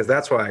one because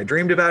that's why I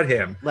dreamed about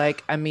him.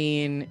 Like, I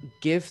mean,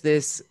 give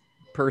this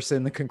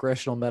person the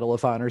Congressional Medal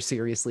of Honor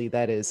seriously.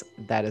 That is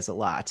a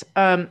lot.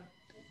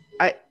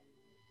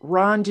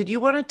 Ron, did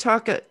you want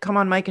to come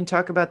on mic and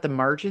talk about the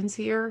margins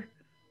here?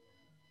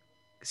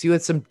 Because you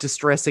had some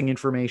distressing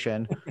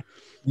information.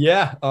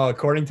 Yeah,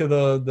 according to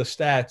the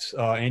stats,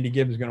 Andy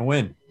Gibb is going to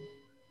win.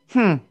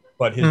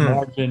 But his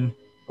margin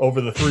over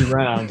the 3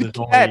 rounds is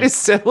only... That is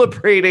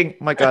celebrating.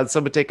 Oh my God,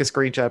 someone take a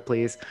screenshot,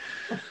 please.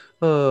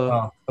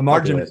 The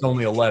margin is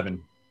only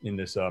 11 in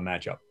this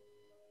matchup.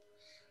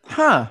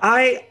 Huh.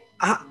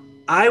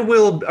 I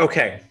will...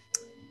 Okay.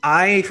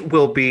 I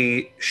will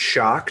be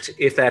shocked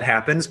if that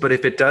happens, but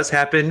if it does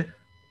happen,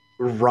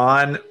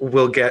 Ron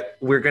we're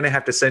going to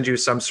have to send you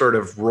some sort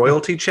of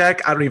royalty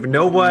check. I don't even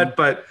know what,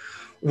 but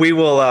we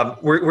will,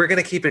 we're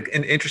going to keep an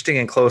interesting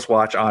and close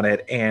watch on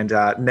it. And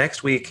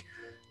next week,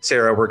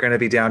 Sarah, we're going to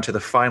be down to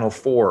the final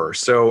 4.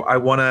 So I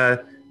want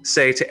to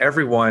say to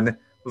everyone,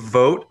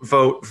 vote,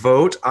 vote,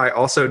 vote. I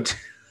also,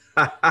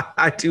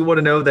 I do want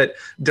to know that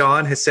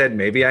Dawn has said,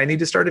 maybe I need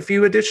to start a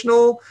few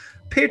additional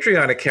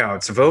Patreon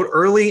accounts. Vote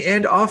early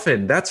and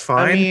often. That's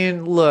fine. I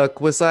mean,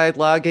 look, was I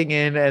logging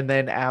in and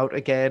then out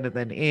again and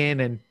then in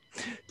and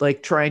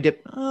like trying to,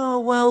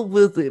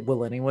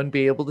 will anyone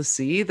be able to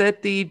see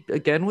that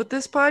again with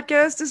this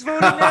podcast is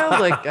voting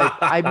now? Like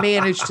I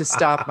managed to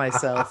stop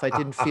myself. I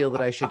didn't feel that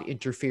I should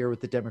interfere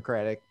with the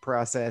democratic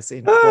process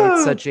in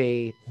quite such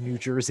a New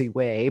Jersey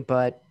way,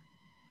 but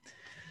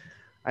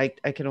I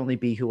can only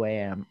be who I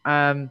am.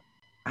 I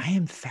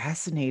am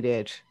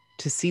fascinated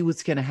to see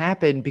what's going to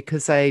happen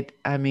because I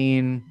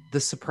mean, the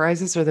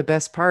surprises are the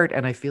best part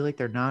and I feel like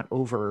they're not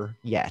over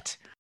yet.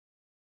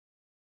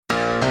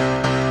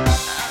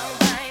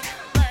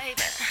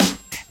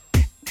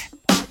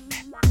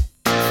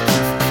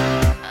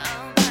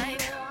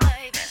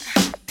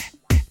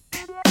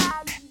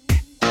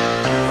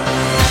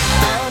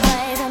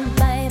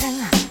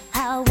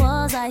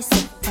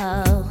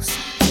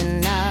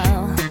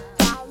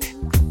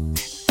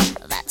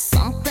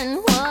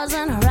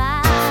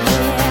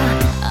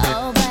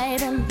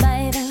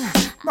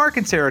 Mark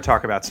and Sarah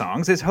Talk About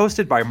Songs is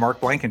hosted by Mark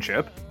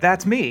Blankenship,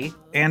 that's me,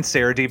 and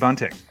Sarah D.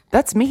 Bunting.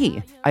 That's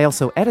me. I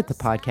also edit the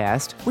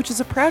podcast, which is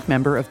a proud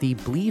member of the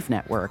Believe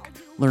Network.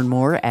 Learn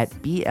more at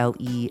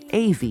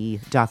BLEAV.com.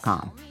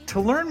 To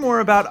learn more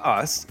about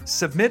us,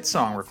 submit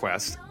song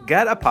requests,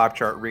 get a pop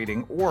chart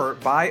reading, or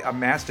buy a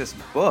Mastis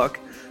book,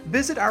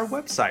 visit our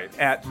website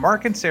at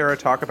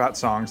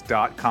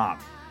markandsarahtalkaboutsongs.com.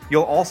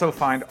 You'll also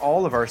find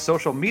all of our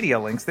social media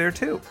links there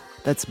too.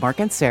 That's Mark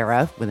and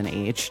Sarah, with an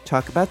H,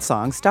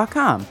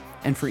 talkaboutsongs.com.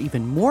 And for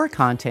even more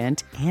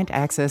content and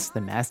access to the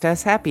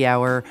Mastass Happy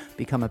Hour,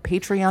 become a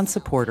Patreon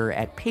supporter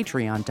at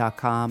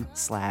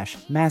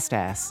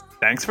patreon.com/Mastass.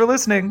 Thanks for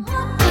listening.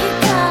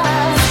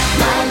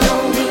 My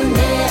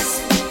loneliness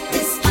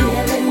is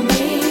killing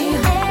me.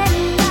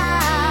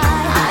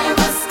 I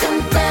must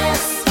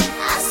confess,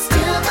 I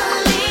still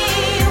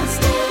believe.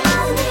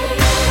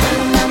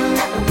 When I'm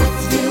not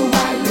with you,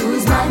 I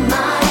lose my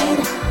mind.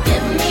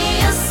 Give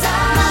me a sign.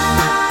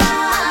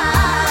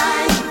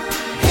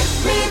 Hit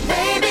me,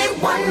 baby,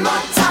 one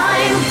more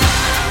time.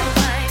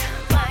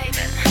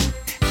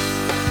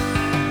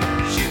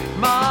 Shoot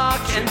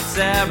Mark and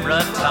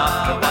Sarah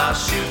talk about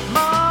shoot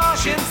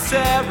Mark and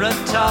Sarah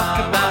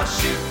talk about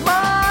shoot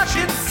Mark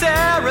and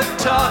Sarah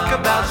talk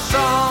about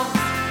songs.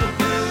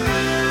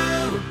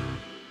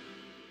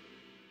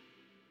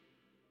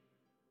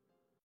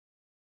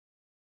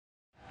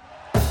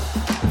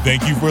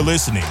 Thank you for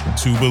listening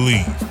to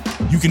Believe.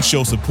 You can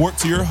show support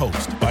to your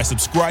host by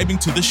subscribing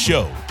to the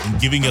show and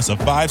giving us a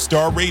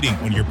 5-star rating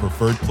on your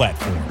preferred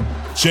platform.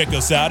 Check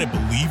us out at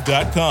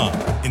Believe.com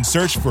and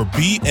search for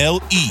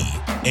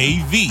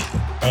BLEAV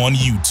on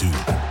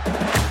YouTube.